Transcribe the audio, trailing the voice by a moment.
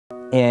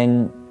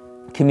in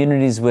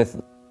communities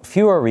with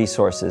fewer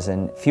resources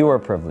and fewer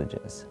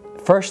privileges,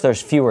 first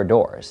there's fewer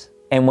doors.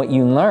 And what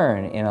you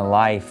learn in a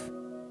life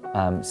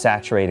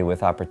saturated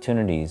with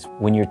opportunities,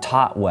 when you're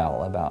taught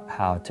well about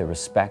how to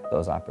respect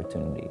those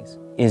opportunities,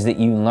 is that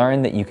you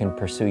learn that you can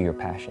pursue your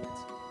passions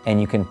and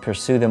you can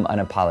pursue them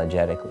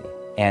unapologetically.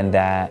 And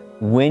that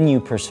when you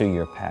pursue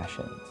your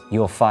passions,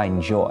 you'll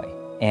find joy.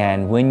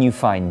 And when you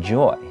find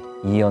joy,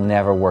 you'll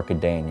never work a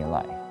day in your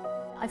life.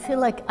 I feel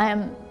like I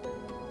am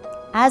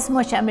as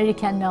much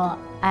American now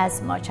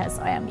as much as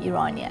I am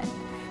Iranian.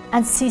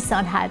 And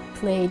CSUN had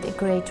played a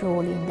great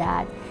role in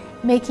that,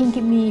 making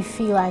me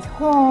feel at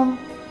home,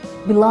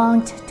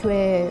 belonged to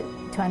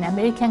an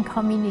American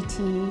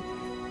community,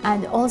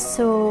 and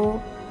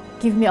also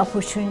give me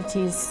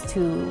opportunities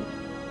to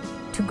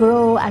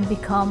grow and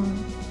become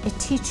a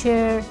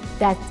teacher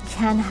that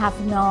can have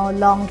now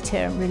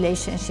long-term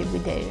relationship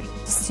with their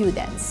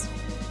students.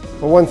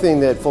 Well, one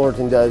thing that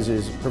Fullerton does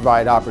is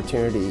provide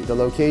opportunity. The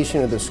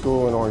location of the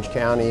school in Orange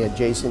County,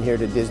 adjacent here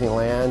to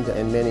Disneyland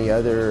and many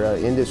other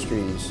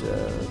industries,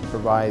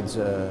 provides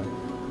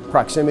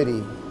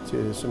proximity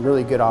to some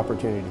really good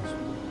opportunities.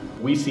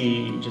 We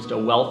see just a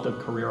wealth of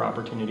career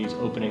opportunities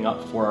opening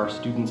up for our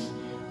students,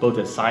 both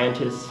as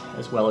scientists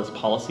as well as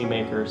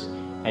policymakers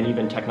and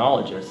even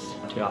technologists,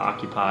 to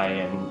occupy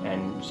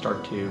and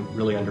start to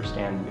really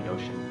understand the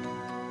ocean.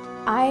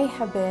 I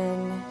have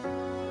been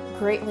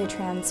greatly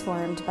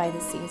transformed by the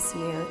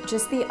CSU.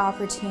 Just the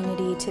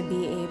opportunity to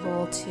be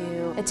able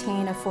to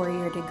attain a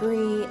four-year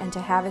degree and to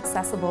have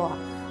accessible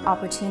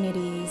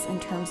opportunities in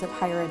terms of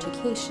higher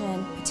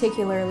education,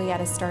 particularly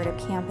at a startup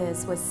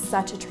campus, was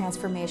such a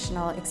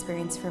transformational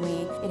experience for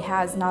me. It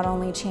has not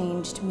only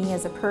changed me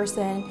as a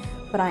person,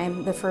 but I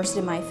am the first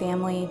in my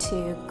family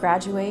to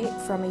graduate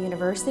from a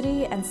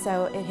university, and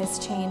so it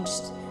has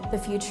changed the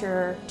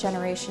future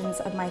generations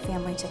of my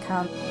family to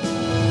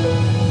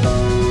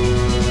come.